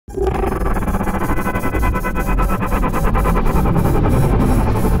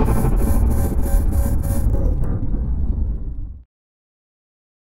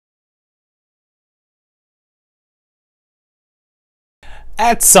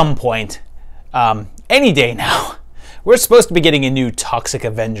At some point, any day now, we're supposed to be getting a new Toxic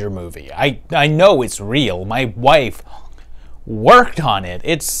Avenger movie. I know it's real. My wife worked on it.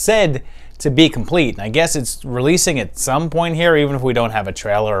 It's said to be complete. And I guess it's releasing at some point here, even if we don't have a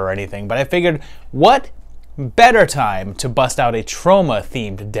trailer or anything. But I figured, what better time to bust out a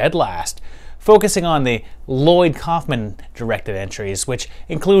Troma-themed Dead Last, focusing on the Lloyd Kaufman-directed entries, which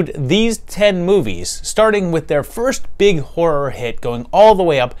include these 10 movies, starting with their first big horror hit, going all the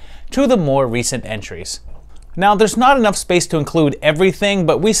way up to the more recent entries. Now, there's not enough space to include everything,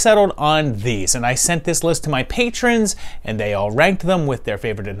 but we settled on these, and I sent this list to my patrons, and they all ranked them with their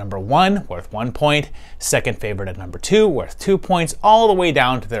favorite at number 1, worth 1 point, second favorite at number 2, worth 2 points, all the way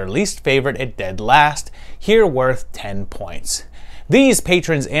down to their least favorite at Dead Last, here worth 10 points. These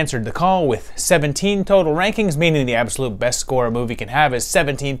patrons answered the call with 17 total rankings, meaning the absolute best score a movie can have is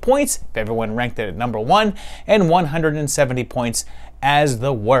 17 points, if everyone ranked it at number 1, and 170 points as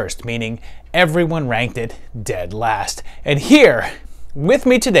the worst, meaning everyone ranked it dead last. And here with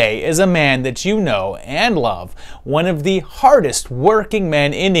me today is a man that you know and love, one of the hardest working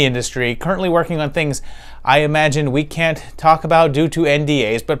men in the industry, currently working on things I imagine we can't talk about due to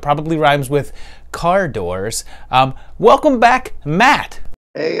NDAs, but probably rhymes with car doors. Welcome back, Matt.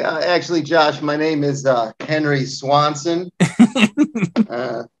 Hey, actually, Josh, my name is Henry Swanson.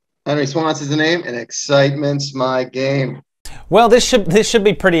 Henry Swanson's the name, and excitement's my game. Well, this should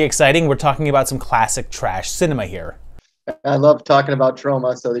be pretty exciting. We're talking about some classic trash cinema here. I love talking about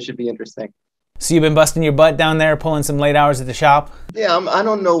Troma, so this should be interesting. So you've been busting your butt down there, pulling some late hours at the shop? Yeah, I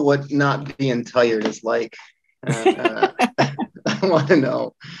don't know what not being tired is like. I want to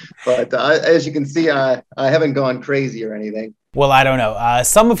know. But as you can see, I haven't gone crazy or anything. Well, I don't know.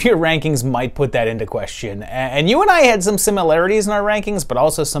 Some of your rankings might put that into question. And you and I had some similarities in our rankings, but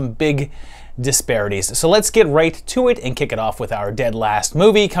also some big disparities. So let's get right to it and kick it off with our dead last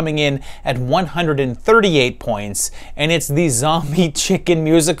movie, coming in at 138 points, and it's the zombie chicken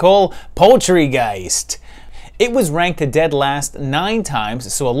musical Poultrygeist. It was ranked a dead last 9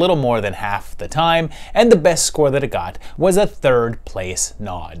 times, so a little more than half the time, and the best score that it got was a 3rd place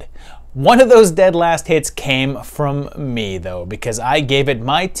nod. One of those dead last hits came from me though, because I gave it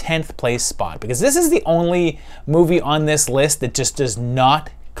my 10th place spot, because this is the only movie on this list that just does not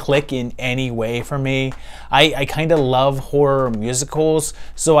click in any way for me. I kind of love horror musicals,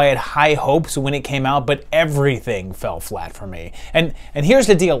 so I had high hopes when it came out, but everything fell flat for me. And here's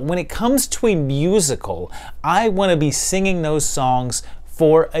the deal, when it comes to a musical, I want to be singing those songs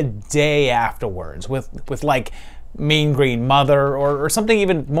for a day afterwards with like Mean Green Mother or something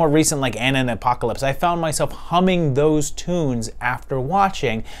even more recent like Anna and Apocalypse. I found myself humming those tunes after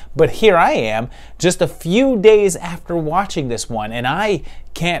watching, but here I am just a few days after watching this one, and I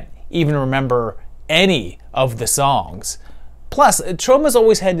can't even remember any of the songs. Plus, Troma's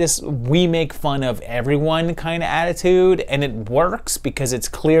always had this we make fun of everyone kind of attitude, and it works because it's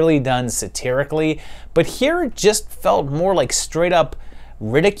clearly done satirically, but here it just felt more like straight up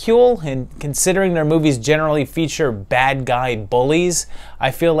ridicule, and considering their movies generally feature bad guy bullies,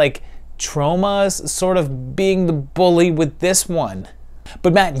 I feel like Troma's sort of being the bully with this one.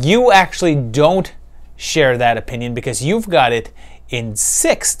 But Matt, you actually don't share that opinion because you've got it in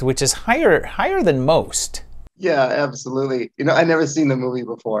 6th, which is higher than most. Yeah, absolutely. You know, I never seen the movie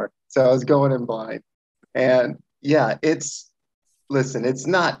before, so I was going in blind. And yeah, listen, it's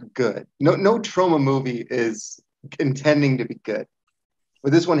not good. No Troma movie is intending to be good.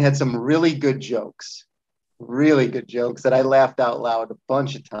 But this one had some really good jokes that I laughed out loud a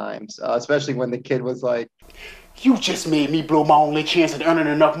bunch of times, especially when the kid was like, "You just made me blow my only chance at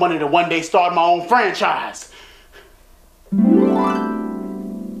earning enough money to one day start my own franchise."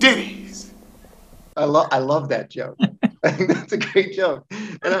 Ditties. I love that joke. I think that's a great joke.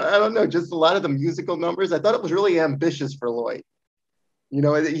 And I don't know, just a lot of the musical numbers, I thought it was really ambitious for Lloyd. You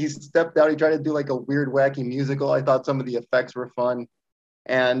know, he stepped out, he tried to do like a weird, wacky musical. I thought some of the effects were fun.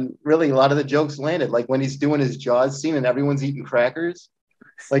 And really, a lot of the jokes landed. Like when he's doing his Jaws scene and everyone's eating crackers.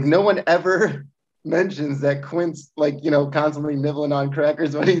 Like no one ever mentions that Quint's like, you know, constantly nibbling on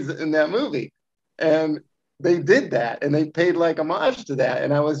crackers when he's in that movie. And they did that and they paid like homage to that.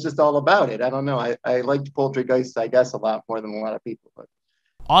 And I was just all about it. I don't know. I liked Poultrygeist, I guess, a lot more than a lot of people. But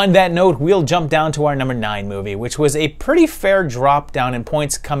on that note, we'll jump down to our number 9 movie, which was a pretty fair drop down in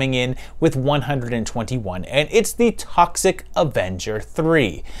points, coming in with 121, and it's the Toxic Avenger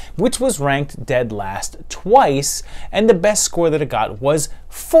 3, which was ranked dead last twice, and the best score that it got was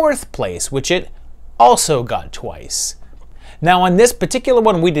 4th place, which it also got twice. Now on this particular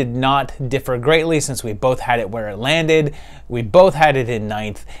one, we did not differ greatly since we both had it where it landed. We both had it in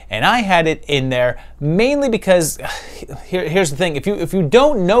 9th, and I had it in there mainly because, here's the thing, if you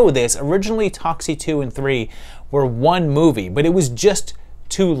don't know this, originally Toxie 2 and 3 were one movie, but it was just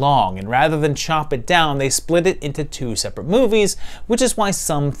too long, and rather than chop it down, they split it into 2 separate movies, which is why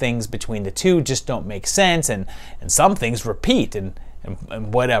some things between the two just don't make sense, and some things repeat and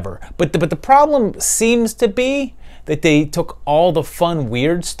whatever. But the problem seems to be that they took all the fun,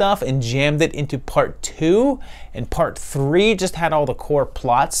 weird stuff and jammed it into part 2, and part 3 just had all the core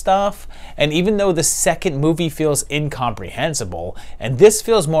plot stuff. And even though the second movie feels incomprehensible, and this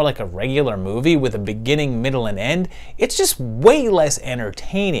feels more like a regular movie with a beginning, middle, and end, it's just way less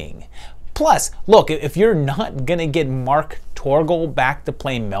entertaining. Plus, look, if you're not gonna get Mark Torgl back to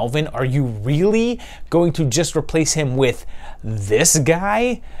play Melvin, are you really going to just replace him with this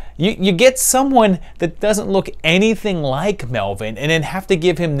guy? You get someone that doesn't look anything like Melvin and then have to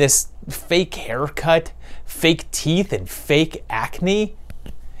give him this fake haircut, fake teeth, and fake acne.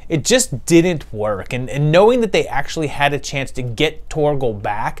 It just didn't work. And knowing that they actually had a chance to get Torgl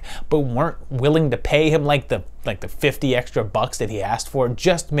back but weren't willing to pay him like the 50 extra bucks that he asked for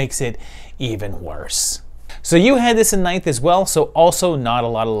just makes it even worse. So you had this in 9th as well, so also not a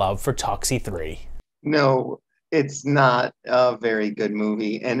lot of love for Toxie 3. No, it's not a very good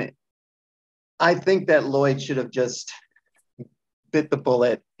movie. And I think that Lloyd should have just bit the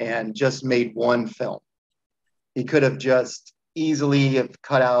bullet and just made one film. He could have just easily have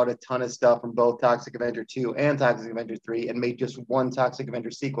cut out a ton of stuff from both Toxic Avenger 2 and Toxic Avenger 3 and made just one Toxic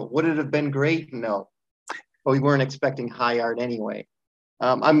Avenger sequel. Would it have been great? No. But we weren't expecting high art anyway.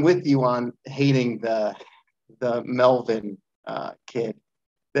 I'm with you on hating the Melvin kid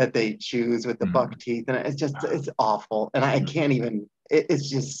that they choose with the buck teeth, and it's awful, and I can't even. It's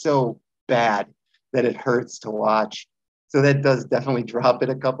just so bad that it hurts to watch. So that does definitely drop it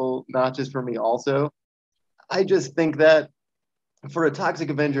a couple notches for me. Also, I just think that for a Toxic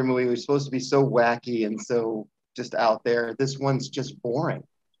Avenger movie, we're supposed to be so wacky and so just out there. This one's just boring.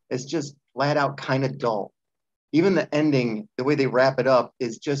 It's just flat out kind of dull. Even the ending, the way they wrap it up,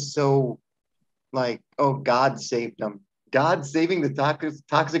 is just so like, oh, God saved them. God saving the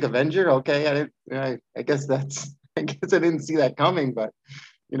Toxic Avenger? Okay, I guess that's, I guess I didn't see that coming, but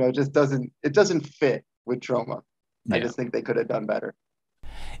you know, it doesn't fit with Troma. Yeah. I just think they could have done better.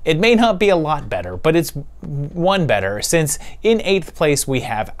 It may not be a lot better, but it's one better, since in 8th place we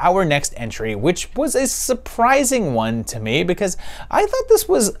have our next entry, which was a surprising one to me because I thought this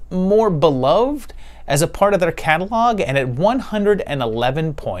was more beloved as a part of their catalog, and at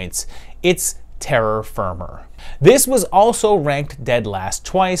 111 points, it's Terror Firmer. This was also ranked dead last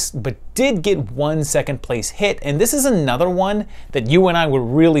twice, but did get 1 second place hit, and this is another one that you and I were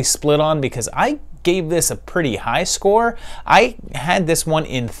really split on because I gave this a pretty high score. I had this one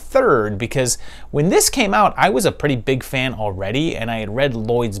in 3rd because when this came out, I was a pretty big fan already, and I had read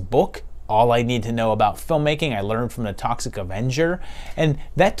Lloyd's book, All I Need to Know About Filmmaking. I learned from the Toxic Avenger, and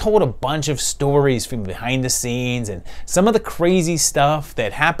that told a bunch of stories from behind the scenes and some of the crazy stuff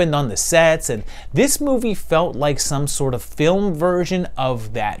that happened on the sets, and this movie felt like some sort of film version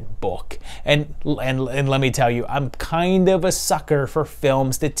of that book. And let me tell you, I'm kind of a sucker for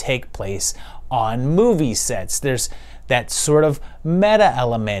films that take place on movie sets. There's that sort of meta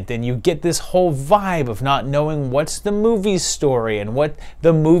element, and you get this whole vibe of not knowing what's the movie's story and what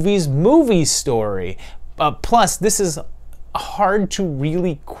the movie's movie story. Plus, this is hard to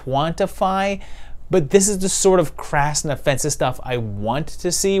really quantify, but this is the sort of crass and offensive stuff I want to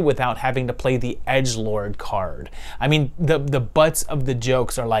see without having to play the edgelord card. I mean, the butts of the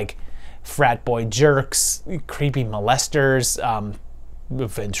jokes are like frat boy jerks, creepy molesters,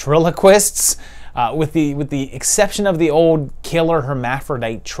 ventriloquists. With the exception of the old killer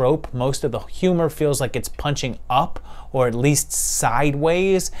hermaphrodite trope, most of the humor feels like it's punching up or at least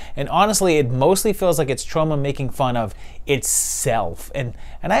sideways, and honestly it mostly feels like it's Troma making fun of itself, and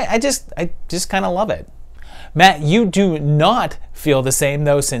I just kind of love it. Matt, you do not feel the same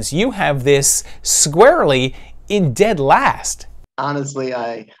though, since you have this squarely in dead last. Honestly,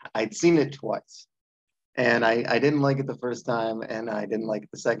 I'd seen it twice. And I didn't like it the first time, and I didn't like it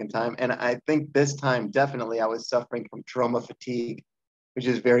the second time. And I think this time, definitely, I was suffering from Troma fatigue, which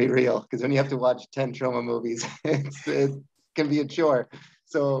is very real. Because when you have to watch 10 Troma movies, it can be a chore.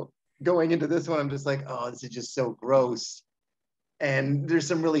 So going into this one, I'm just like, oh, this is just so gross. And there's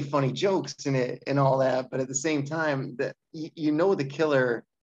some really funny jokes in it and all that. But at the same time, that you know the killer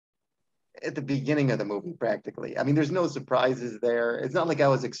at the beginning of the movie, practically. I mean, there's no surprises there. It's not like I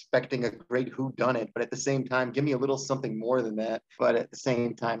was expecting a great whodunit, but at the same time, give me a little something more than that. But at the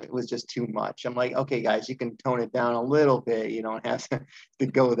same time, it was just too much. I'm like, okay, guys, you can tone it down a little bit. You don't have to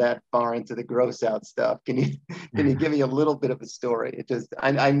go that far into the gross out stuff. Can you give me a little bit of a story? It just,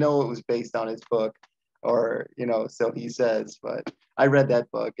 I know it was based on his book, or, you know, so he says, but I read that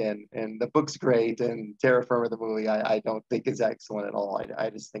book, and the book's great, and Terra Firma, the movie, I don't think is excellent at all.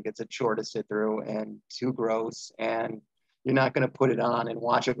 I just think it's a chore to sit through and too gross, and you're not going to put it on and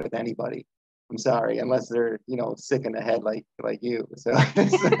watch it with anybody. I'm sorry, unless they're, you know, sick in the head like you. So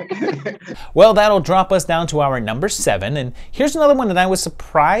well, that'll drop us down to our number 7, and here's another one that I was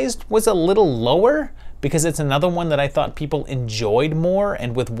surprised was a little lower, because it's another one that I thought people enjoyed more,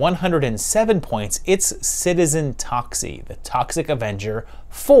 and with 107 points, it's Citizen Toxie, the Toxic Avenger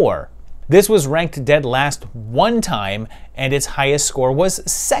 4. This was ranked dead last one time, and its highest score was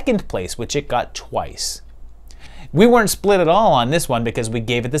 2nd place, which it got twice. We weren't split at all on this one because we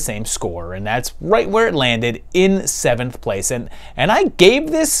gave it the same score, and that's right where it landed, in 7th place. And I gave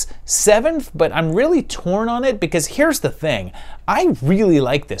this 7th, but I'm really torn on it because here's the thing. I really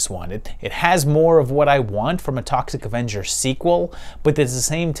like this one. It has more of what I want from a Toxic Avenger sequel, but at the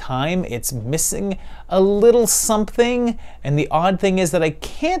same time, it's missing a little something, and the odd thing is that I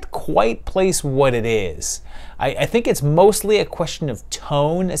can't quite place what it is. I think it's mostly a question of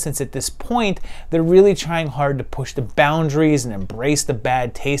tone, since at this point, they're really trying hard to push the boundaries and embrace the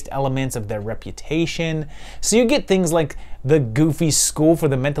bad taste elements of their reputation. So you get things like the goofy school for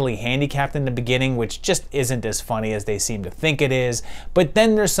the mentally handicapped in the beginning, which just isn't as funny as they seem to think it is. But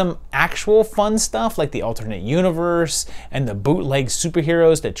then there's some actual fun stuff like the alternate universe and the bootleg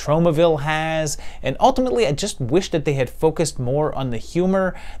superheroes that Tromaville has. And ultimately, I just wish that they had focused more on the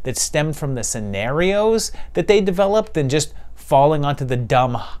humor that stemmed from the scenarios that they developed than just falling onto the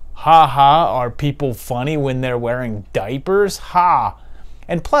dumb, ha ha, are people funny when they're wearing diapers? Ha!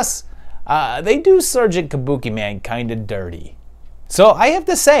 And plus, they do Sergeant Kabuki Man kinda dirty. So I have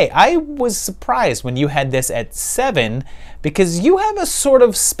to say, I was surprised when you had this at 7, because you have a sort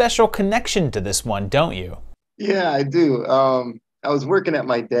of special connection to this one, don't you? Yeah, I do. I was working at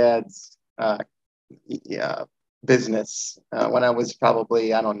my dad's business when I was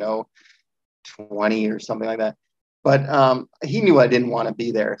probably, I don't know, 20 or something like that. But he knew I didn't want to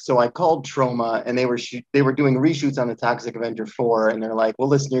be there. So I called Troma, and they were doing reshoots on the Toxic Avenger 4. And they're like, well,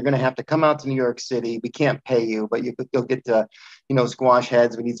 listen, you're going to have to come out to New York City. We can't pay you, but you'll get to, you know, squash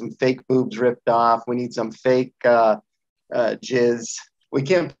heads. We need some fake boobs ripped off. We need some fake jizz. We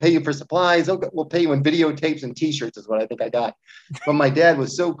can't pay you for supplies. We'll pay you in videotapes and T-shirts is what I think I got. But my dad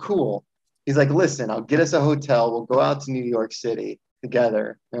was so cool. He's like, listen, I'll get us a hotel. We'll go out to New York City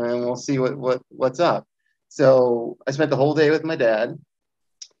together, and we'll see what's up. So I spent the whole day with my dad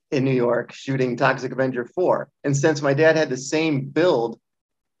in New York shooting Toxic Avenger 4. And since my dad had the same build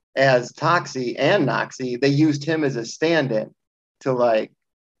as Toxie and Noxie, they used him as a stand-in to like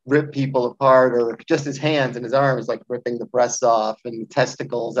rip people apart, or just his hands and his arms, like ripping the breasts off and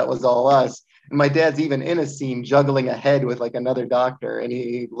testicles. That was all us. And my dad's even in a scene juggling a head with like another doctor, and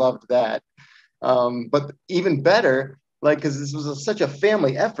he loved that. But even better, like, because this was such a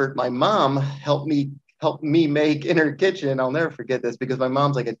family effort, my mom helped me make in her kitchen. I'll never forget this because my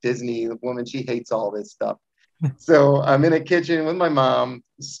mom's like a Disney woman. She hates all this stuff. So I'm in a kitchen with my mom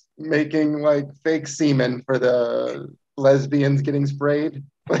making like fake semen for the lesbians getting sprayed.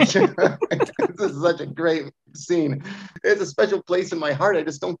 This is such a great scene. It's a special place in my heart. I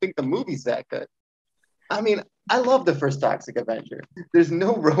just don't think the movie's that good. I mean, I love the first Toxic Avenger. There's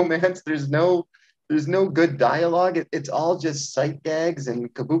no romance. There's no good dialogue. It's all just sight gags,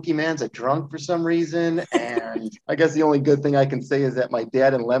 and Kabuki Man's a drunk for some reason. And I guess the only good thing I can say is that my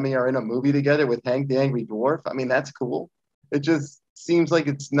dad and Lemmy are in a movie together with Hank the Angry Dwarf. I mean, that's cool. It just seems like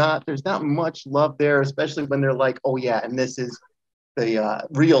there's not much love there, especially when they're like, oh yeah, and this is the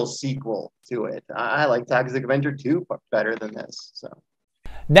real sequel to it. I like Toxic Avenger 2 better than this. So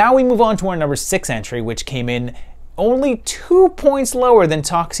now we move on to our number 6 entry, which came in only 2 points lower than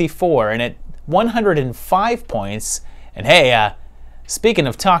Toxie 4, and at 105 points. And hey, speaking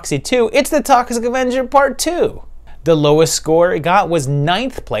of Toxie 2, it's the Toxic Avenger Part 2. The lowest score it got was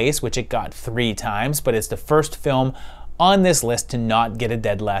 9th place, which it got 3 times, but it's the first film on this list to not get a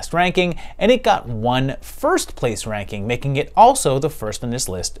dead last ranking, and it got 1 first place ranking, making it also the first on this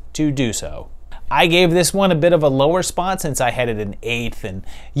list to do so. I gave this one a bit of a lower spot since I had it in 8th, and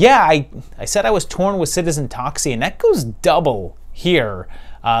yeah, I said I was torn with Citizen Toxie, and that goes double here.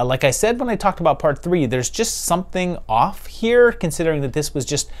 Like I said when I talked about part 3, there's just something off here, considering that this was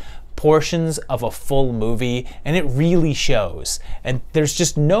just portions of a full movie, and it really shows. And there's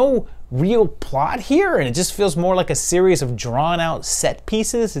just no real plot here, and it just feels more like a series of drawn-out set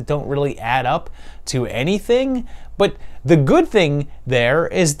pieces that don't really add up to anything. But the good thing there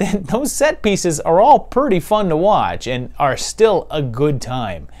is that those set pieces are all pretty fun to watch and are still a good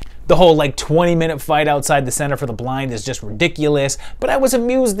time. The whole 20-minute fight outside the Center for the Blind is just ridiculous, but I was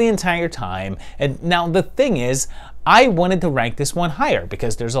amused the entire time. And now the thing is, I wanted to rank this one higher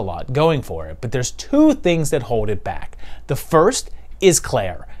because there's a lot going for it, but there's 2 things that hold it back. The first is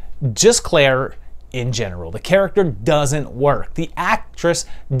Claire. Just Claire in general. The character doesn't work. The actress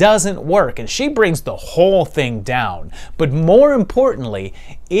doesn't work, and she brings the whole thing down. But more importantly,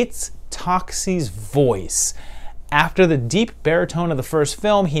 it's Toxie's voice. After the deep baritone of the first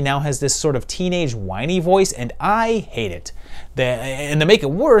film, he now has this sort of teenage whiny voice, and I hate it. And to make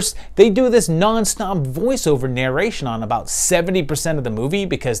it worse, they do this non-stop voiceover narration on about 70% of the movie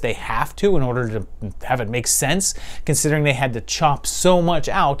because they have to in order to have it make sense, considering they had to chop so much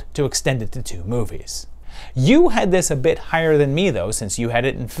out to extend it to 2 movies. You had this a bit higher than me, though, since you had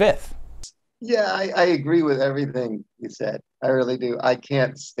it in 5th. Yeah, I agree with everything you said. I really do. I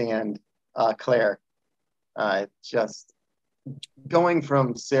can't stand Claire. Just going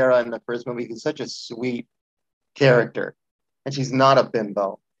from Sarah in the first movie, who's such a sweet character, and she's not a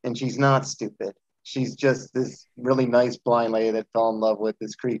bimbo, and she's not stupid. She's just this really nice blind lady that fell in love with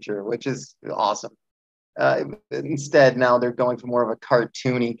this creature, which is awesome. Instead, now they're going for more of a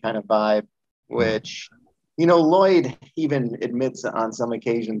cartoony kind of vibe, which, Lloyd even admits on some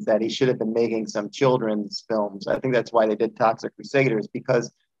occasions that he should have been making some children's films. I think that's why they did Toxic Crusaders,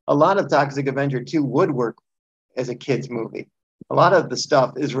 because a lot of Toxic Avenger 2 would work as a kid's movie. A lot of the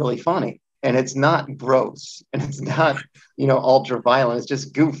stuff is really funny, and it's not gross, and it's not, ultra violent. It's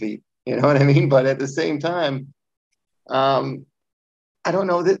just goofy, you know what I mean? But at the same time, I don't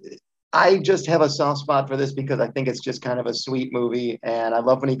know, that I just have a soft spot for this because I think it's just kind of a sweet movie, and I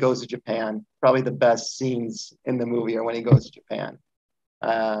love when he goes to Japan. Probably the best scenes in the movie are when he goes to Japan.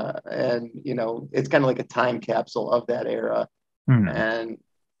 And, it's kind of like a time capsule of that era. And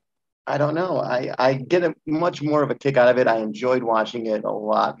I don't know. I get much more of a kick out of it. I enjoyed watching it a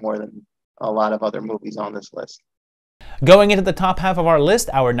lot more than a lot of other movies on this list. Going into the top half of our list,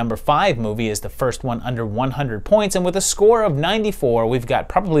 our number 5 movie is the first one under 100 points, and with a score of 94, we've got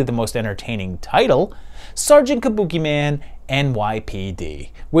probably the most entertaining title, Sergeant Kabuki Man NYPD,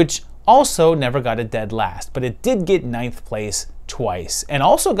 which also never got a dead last, but it did get 9th place twice, and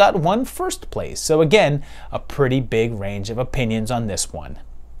also got 1 first place. So again, a pretty big range of opinions on this one.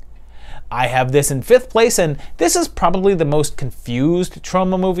 I have this in 5th place, and this is probably the most confused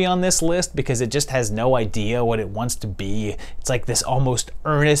Troma movie on this list because it just has no idea what it wants to be. It's like this almost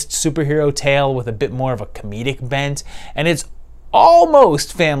earnest superhero tale with a bit more of a comedic bent, and it's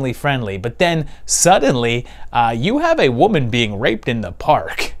almost family friendly, but then suddenly you have a woman being raped in the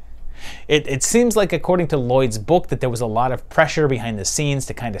park. It seems like, according to Lloyd's book, that there was a lot of pressure behind the scenes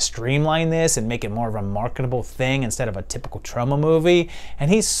to kind of streamline this and make it more of a marketable thing instead of a typical Troma movie, and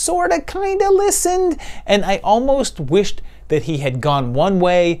he sort of kind of listened, and I almost wished that he had gone one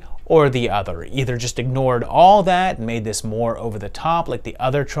way or the other, either just ignored all that and made this more over the top like the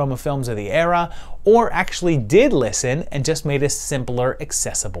other Troma films of the era, or actually did listen and just made a simpler,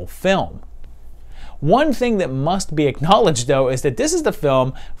 accessible film. One thing that must be acknowledged, though, is that this is the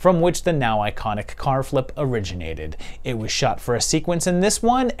film from which the now iconic car flip originated. It was shot for a sequence in this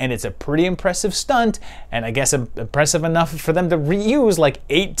one, and it's a pretty impressive stunt, and I guess impressive enough for them to reuse like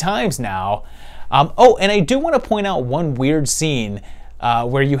 8 times now. Oh, and I do want to point out one weird scene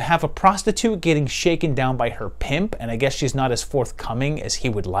where you have a prostitute getting shaken down by her pimp, and I guess she's not as forthcoming as he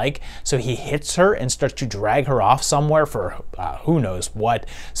would like, so he hits her and starts to drag her off somewhere for who knows what.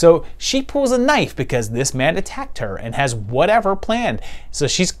 So she pulls a knife because this man attacked her and has whatever planned. So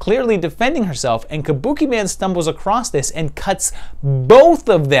she's clearly defending herself, and Kabuki Man stumbles across this and cuts both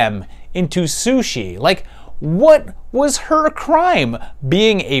of them into sushi. Like, what was her crime?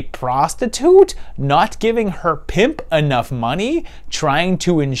 Being a prostitute? Not giving her pimp enough money? Trying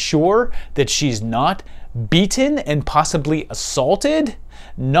to ensure that she's not beaten and possibly assaulted?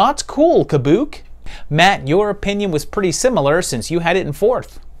 Not cool, Kabook. Matt, your opinion was pretty similar since you had it in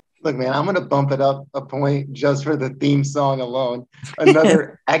 4th. Look, man, I'm going to bump it up a point just for the theme song alone.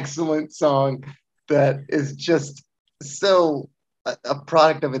 Another excellent song that is just so a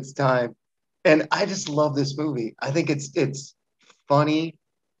product of its time. And I just love this movie. I think it's funny.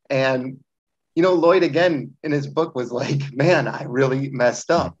 And, Lloyd, again, in his book was like, man, I really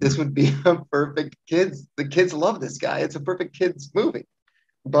messed up. This would be a perfect the kids love this guy. It's a perfect kids movie.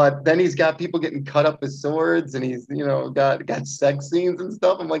 But then he's got people getting cut up with swords, and he's, you know, got sex scenes and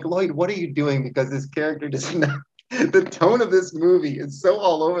stuff. I'm like, Lloyd, what are you doing? Because this character does not. The tone of this movie is so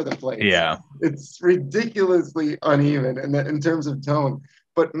all over the place. Yeah, it's ridiculously uneven in terms of tone.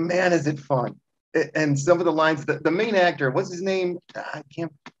 But man, is it fun! And some of the lines, the main actor, what's his name?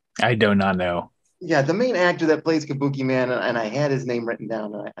 I do not know. Yeah, the main actor that plays Kabuki Man, and I had his name written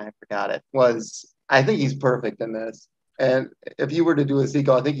down, and I forgot it. I think he's perfect in this. And if you were to do a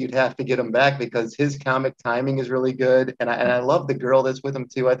sequel, I think you'd have to get him back because his comic timing is really good. And I love the girl that's with him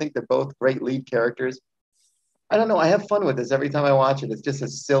too. I think they're both great lead characters. I don't know. I have fun with this every time I watch it. It's just a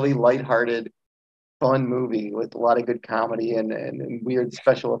silly, lighthearted, fun movie with a lot of good comedy and weird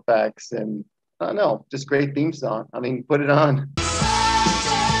special effects. And I don't know, just great theme song. I mean, put it on.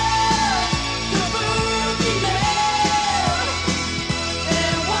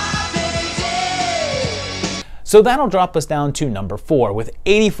 So that'll drop us down to number 4 with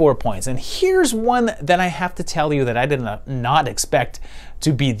 84 points. And here's one that I have to tell you that I did not expect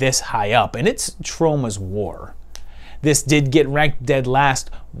to be this high up, and it's Troma's War. This did get ranked dead last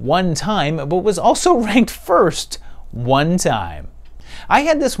one time, but was also ranked first one time. I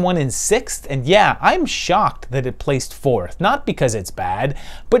had this one in 6th, and yeah, I'm shocked that it placed 4th. Not because it's bad,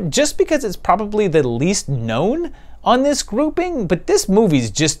 but just because it's probably the least known on this grouping. But this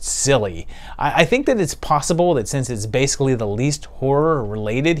movie's just silly. I think that it's possible that since it's basically the least horror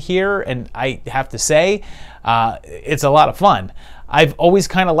related here, and I have to say, it's a lot of fun. I've always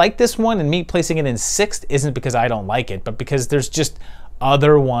kind of liked this one, and me placing it in 6th isn't because I don't like it, but because there's just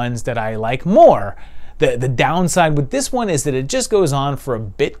other ones that I like more. The downside with this one is that it just goes on for a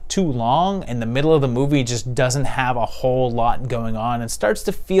bit too long, and the middle of the movie just doesn't have a whole lot going on and starts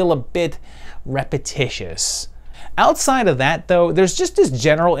to feel a bit repetitious. Outside of that though, there's just this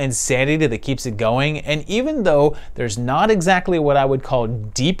general insanity that keeps it going, and even though there's not exactly what I would call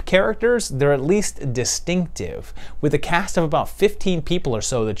deep characters, they're at least distinctive. With a cast of about 15 people or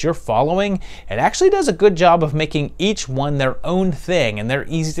so that you're following, it actually does a good job of making each one their own thing, and they're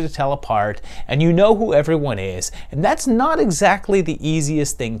easy to tell apart, and you know who everyone is, and that's not exactly the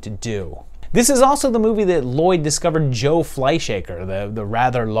easiest thing to do. This is also the movie that Lloyd discovered Joe Flyshaker, the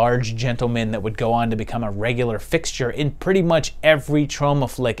rather large gentleman that would go on to become a regular fixture in pretty much every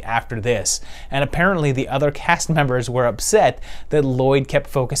Troma flick after this. And apparently the other cast members were upset that Lloyd kept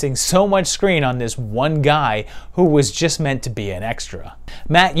focusing so much screen on this one guy who was just meant to be an extra.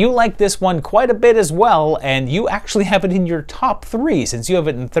 Matt, you like this one quite a bit as well, and you actually have it in your top 3 since you have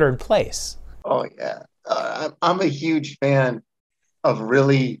it in 3rd place. Oh yeah, I'm a huge fan of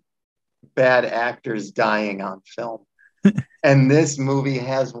really bad actors dying on film. And this movie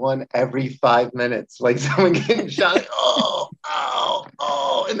has one every 5 minutes, like someone getting shot, like, oh,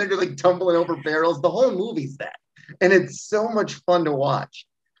 and they're like tumbling over barrels. The whole movie's that. And it's so much fun to watch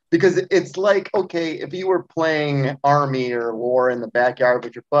because it's like, okay, if you were playing Army or War in the backyard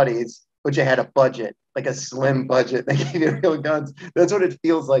with your buddies, but you had a budget, like a slim budget, they gave you real guns. That's what it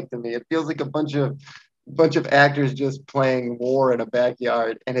feels like to me. It feels like a bunch of actors just playing war in a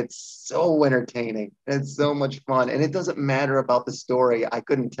backyard, and it's so entertaining. It's so much fun, and it doesn't matter about the story. I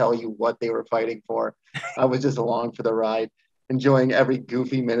couldn't tell you what they were fighting for. I was just along for the ride, enjoying every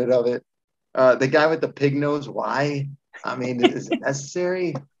goofy minute of it. The guy with the pig nose, why? I mean, is it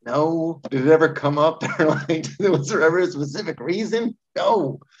necessary? No. Did it ever come up? Like, was there ever a specific reason?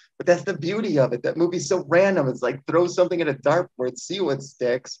 No. But that's the beauty of it. That movie's so random. It's like throw something at a dartboard, see what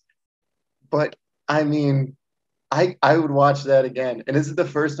sticks. But I mean, I would watch that again. And this is the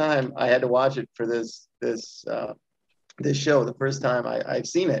first time I had to watch it for this show. The first time I've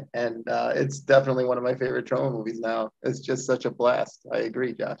seen it, and it's definitely one of my favorite Troma movies now. It's just such a blast. I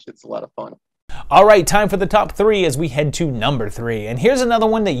agree, Josh. It's a lot of fun. All right, time for the top 3 as we head to number 3. And here's another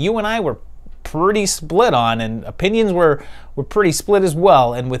one that you and I were pretty split on, and opinions were pretty split as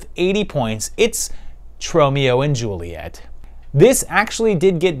well. And with 80 points, it's Tromeo and Juliet. This actually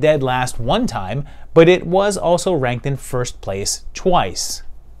did get dead last one time, but it was also ranked in 1st place twice.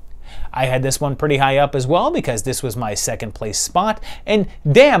 I had this one pretty high up as well because this was my 2nd place spot, and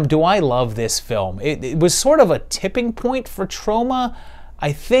damn do I love this film. It was sort of a tipping point for Troma,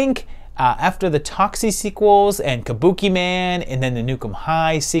 I think. After the Toxie sequels and Kabuki Man and then the Nukem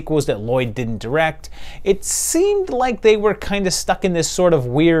High sequels that Lloyd didn't direct, it seemed like they were kind of stuck in this sort of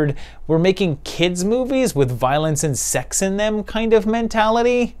weird, we're making kids movies with violence and sex in them kind of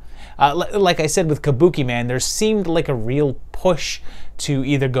mentality. Like I said with Kabuki Man, there seemed like a real push to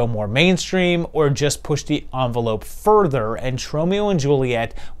either go more mainstream or just push the envelope further, and Tromeo and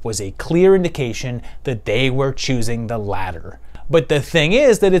Juliet was a clear indication that they were choosing the latter. But the thing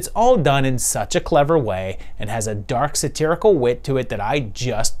is that it's all done in such a clever way and has a dark satirical wit to it that I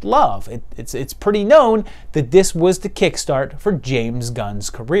just love. It's pretty known that this was the kickstart for James Gunn's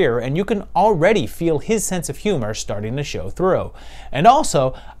career, and you can already feel his sense of humor starting to show through. And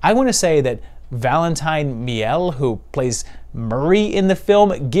also, I want to say that Valentine Miel, who plays Murray in the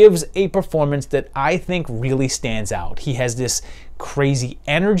film, gives a performance that I think really stands out. He has this crazy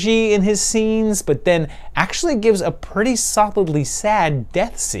energy in his scenes, but then actually gives a pretty solidly sad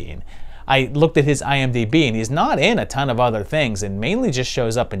death scene. I looked at his IMDb and he's not in a ton of other things and mainly just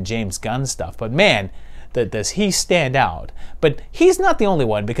shows up in James Gunn stuff, but man, does he stand out. But he's not the only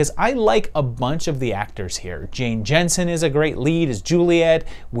one, because I like a bunch of the actors here. Jane Jensen is a great lead as Juliet,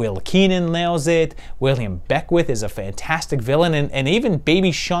 Will Keenan nails it, William Beckwith is a fantastic villain, and even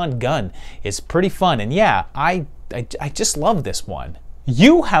baby Sean Gunn is pretty fun. And yeah, I just love this one.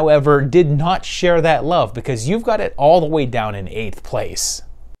 You, however, did not share that love, because you've got it all the way down in 8th place.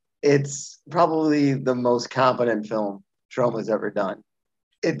 It's probably the most competent film Troma's ever done.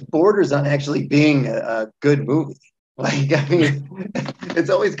 It borders on actually being a good movie. Like, I mean, it's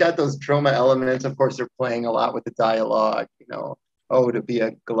always got those Troma elements. Of course, they're playing a lot with the dialogue, you know, oh, to be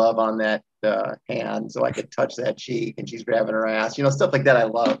a glove on that hand so I could touch that cheek, and she's grabbing her ass, you know, stuff like that. I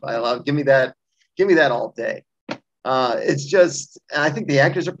love. Give me that all day. It's just, I think the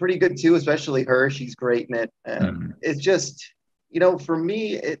actors are pretty good too, especially her. She's great in it. And it's just, you know, for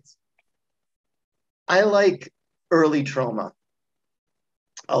me, I like early Troma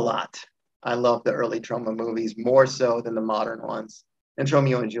a lot. I love the early Troma movies more so than the modern ones. And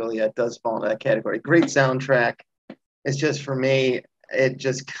Romeo and Juliet does fall into that category. Great soundtrack. It's just, for me, it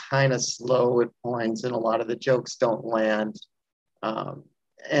just kind of slow at points, and a lot of the jokes don't land.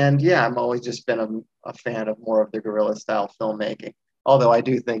 And yeah, I'm always just been a fan of more of the guerrilla style filmmaking. Although I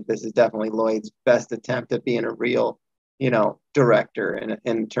do think this is definitely Lloyd's best attempt at being a real, you know, director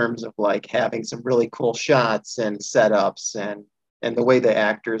in terms of like having some really cool shots and setups, and the way the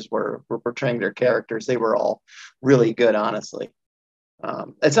actors were portraying their characters. They were all really good, honestly.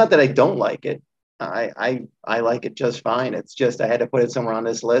 It's not that I don't like it. I like it just fine. It's just I had to put it somewhere on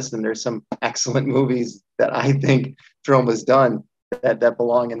this list, and there's some excellent movies that I think Troma's done that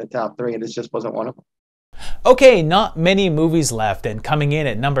belong in the top 3, and this just wasn't one of them. Okay, not many movies left, and coming in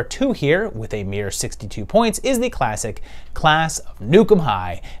at number 2 here with a mere 62 points is the classic Class of Nuke 'Em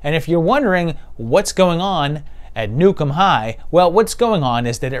High. And if you're wondering what's going on at Nuke 'Em High, well, what's going on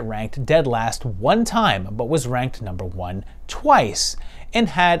is that it ranked dead last one time, but was ranked number 1 twice, and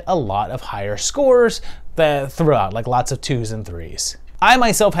had a lot of higher scores throughout, like lots of 2s and 3s. I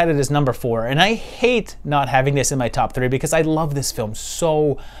myself had it as number 4, and I hate not having this in my top 3 because I love this film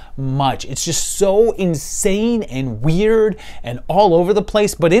so much. It's just so insane and weird and all over the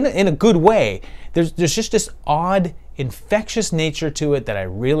place, but in a good way. There's just this odd, infectious nature to it that I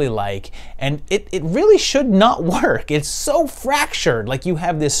really like, and it really should not work. It's so fractured. Like, you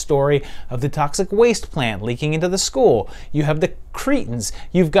have this story of the toxic waste plant leaking into the school. You have the Cretans.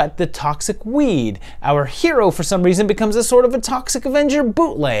 You've got the toxic weed. Our hero, for some reason, becomes a sort of a Toxic Avenger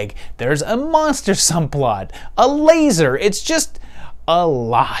bootleg. There's a monster subplot, a laser. It's just a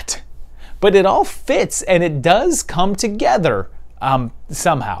lot. But it all fits, and it does come together.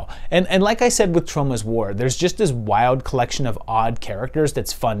 Somehow. And like I said with Troma's War, there's just this wild collection of odd characters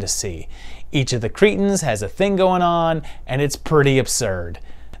that's fun to see. Each of the Cretans has a thing going on, and it's pretty absurd.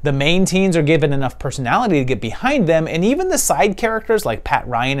 The main teens are given enough personality to get behind them, and even the side characters like Pat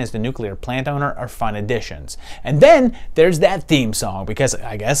Ryan as the nuclear plant owner are fun additions. And then there's that theme song, because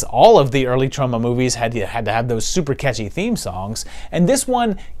I guess all of the early Troma movies had to have those super catchy theme songs, and this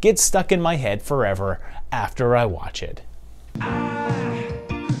one gets stuck in my head forever after I watch it. I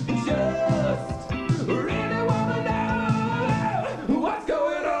just really wanna know what's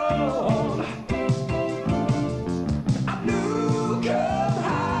going on.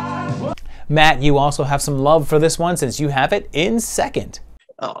 Matt, you also have some love for this one since you have it in 2nd.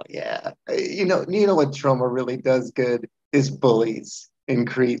 Oh yeah, you know what Troma really does good is bullies and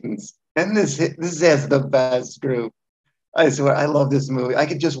Cretans, and this has the best group. I swear, I love this movie. I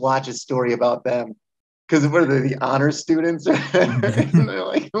could just watch a story about them. Because what are they, the honor students? And they're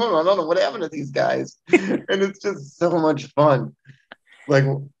like, oh, I don't know what happened to these guys. And it's just so much fun. Like,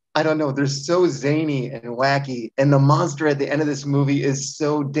 I don't know, they're so zany and wacky. And the monster at the end of this movie is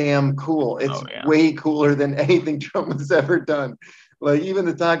so damn cool. It's way cooler than anything Troma's ever done. Like, even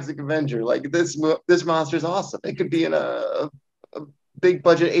the Toxic Avenger, like this monster's awesome. It could be in a big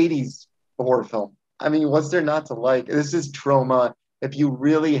budget 80s horror film. I mean, what's there not to like? This is Troma. If you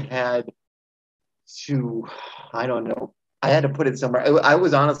really had to, I don't know, I had to put it somewhere. I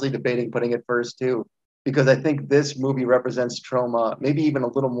was honestly debating putting it first too, because I think this movie represents Troma maybe even a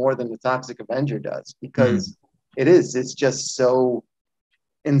little more than the Toxic Avenger does, because it's just so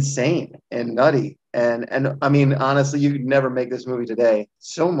insane and nutty. And I mean, honestly, you'd never make this movie today.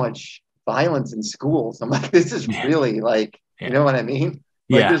 So much violence in schools. I'm like, this is really like, you know what I mean?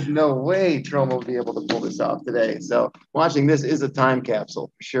 Like, there's no way Troma will be able to pull this off today. So watching this is a time capsule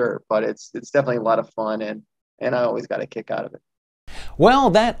for sure, but it's definitely a lot of fun, and I always got a kick out of it. Well,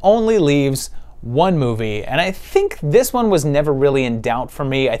 that only leaves one movie, and I think this one was never really in doubt for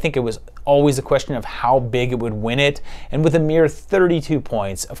me. I think it was always a question of how big it would win it, and with a mere 32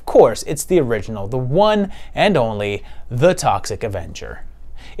 points, of course, it's the original, the one and only The Toxic Avenger.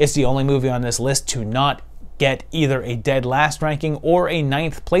 It's the only movie on this list to not get either a dead last ranking or a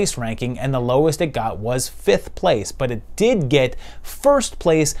 9th place ranking, and the lowest it got was 5th place, but it did get 1st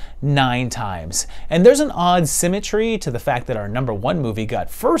place 9 times. And there's an odd symmetry to the fact that our number 1 movie got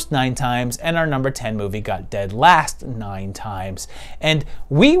first 9 times and our number 10 movie got dead last 9 times. And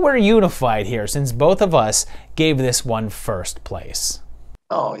we were unified here since both of us gave this one 1st place.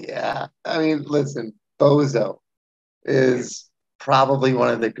 Oh yeah, I mean, listen, Bozo is probably one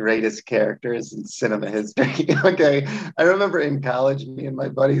of the greatest characters in cinema history. Okay, I remember in college, me and my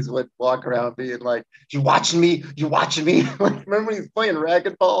buddies would walk around being like, "You watching me? You watching me?" Like, remember he's playing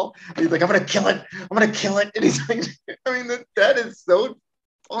racquetball? And he's like, "I'm gonna kill it! I'm gonna kill it!" And he's like, I mean, that is so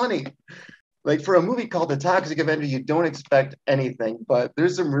funny. Like, for a movie called The Toxic Avenger, you don't expect anything, but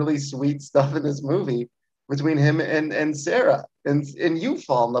there's some really sweet stuff in this movie between him and Sarah. And you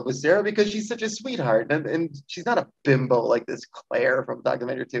fall in love with Sarah because she's such a sweetheart. And she's not a bimbo like this Claire from Toxic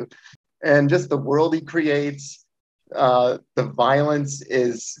Avenger 2. And just the world he creates, the violence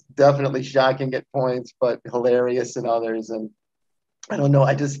is definitely shocking at points, but hilarious in others. And I don't know,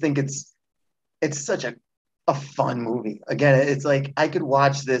 I just think it's such a fun movie. Again, it's like I could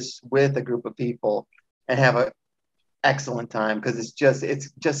watch this with a group of people and have a excellent time, because it's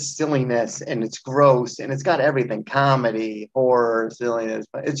just silliness, and it's gross, and it's got everything: comedy, horror, silliness,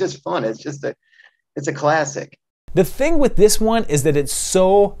 but it's just fun. It's a classic. The thing with this one is that it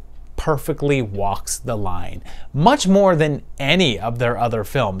so perfectly walks the line, much more than any of their other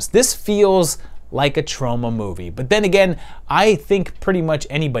films. This feels like a Troma movie. But then again, I think pretty much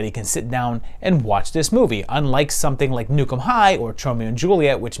anybody can sit down and watch this movie, unlike something like Nukem High or Romeo and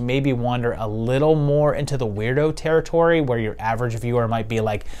Juliet, which maybe wander a little more into the weirdo territory where your average viewer might be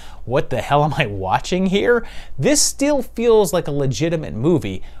like, what the hell am I watching here? This still feels like a legitimate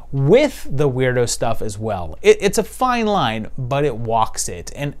movie with the weirdo stuff as well. It's a fine line, but it walks it.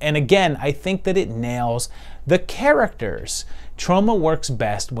 And again, I think that it nails the characters. Troma works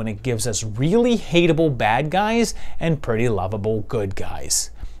best when it gives us really hateable bad guys and pretty lovable good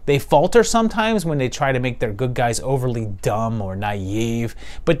guys. They falter sometimes when they try to make their good guys overly dumb or naive,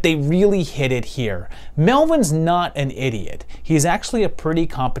 but they really hit it here. Melvin's not an idiot. He's actually a pretty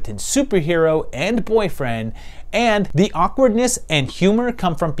competent superhero and boyfriend, and the awkwardness and humor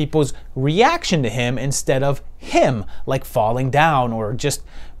come from people's reaction to him instead of him, like falling down or just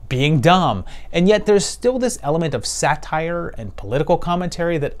being dumb. And yet there's still this element of satire and political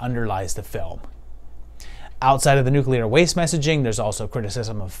commentary that underlies the film. Outside of the nuclear waste messaging, there's also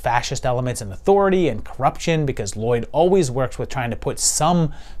criticism of fascist elements and authority and corruption, because Lloyd always works with trying to put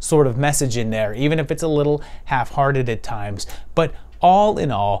some sort of message in there, even if it's a little half-hearted at times. But all in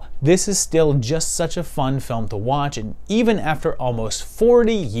all, this is still just such a fun film to watch, and even after almost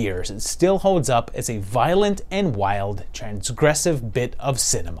 40 years, it still holds up as a violent and wild, transgressive bit of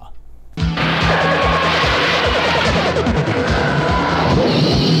cinema.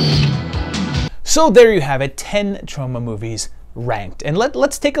 So there you have it, 10 Troma movies ranked. And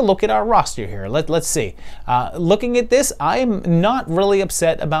let's take a look at our roster here. Let's see. Looking at this, I'm not really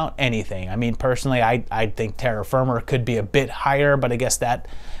upset about anything. I mean, personally, I think Terra Firma could be a bit higher, but I guess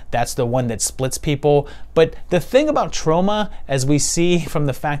that's the one that splits people. But the thing about Troma, as we see from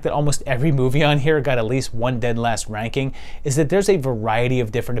the fact that almost every movie on here got at least one dead last ranking, is that there's a variety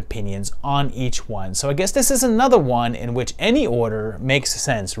of different opinions on each one. So I guess this is another one in which any order makes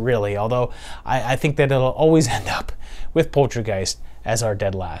sense, really, although I think that it'll always end up with Poltergeist as our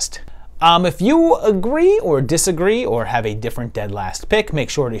dead last. If you agree or disagree or have a different dead last pick, make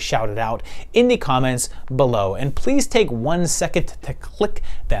sure to shout it out in the comments below. And please take 1 second to click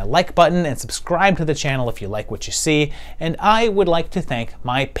that like button and subscribe to the channel if you like what you see. And I would like to thank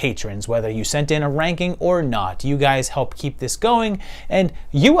my patrons, whether you sent in a ranking or not. You guys help keep this going, and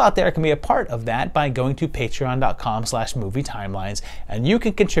you out there can be a part of that by going to patreon.com/movietimelines, and you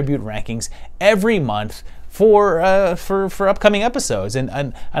can contribute rankings every month for upcoming episodes. And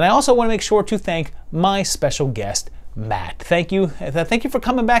I also want to make sure to thank my special guest, Matt. Thank you for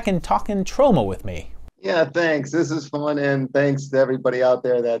coming back and talking Troma with me. Yeah, thanks. This is fun, and thanks to everybody out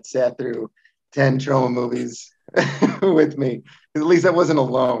there that sat through 10 Troma movies with me. At least I wasn't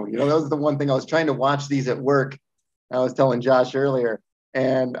alone. That was the one thing. I was trying to watch these at work. I was telling Josh earlier,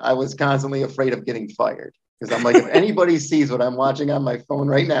 and I was constantly afraid of getting fired because I'm like, if anybody sees what I'm watching on my phone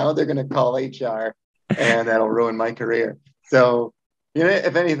right now, they're going to call HR, and that'll ruin my career. So,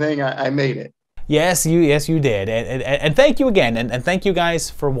 if anything, I made it. Yes, you did. And thank you again. And thank you guys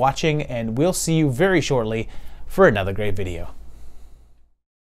for watching. And we'll see you very shortly for another great video.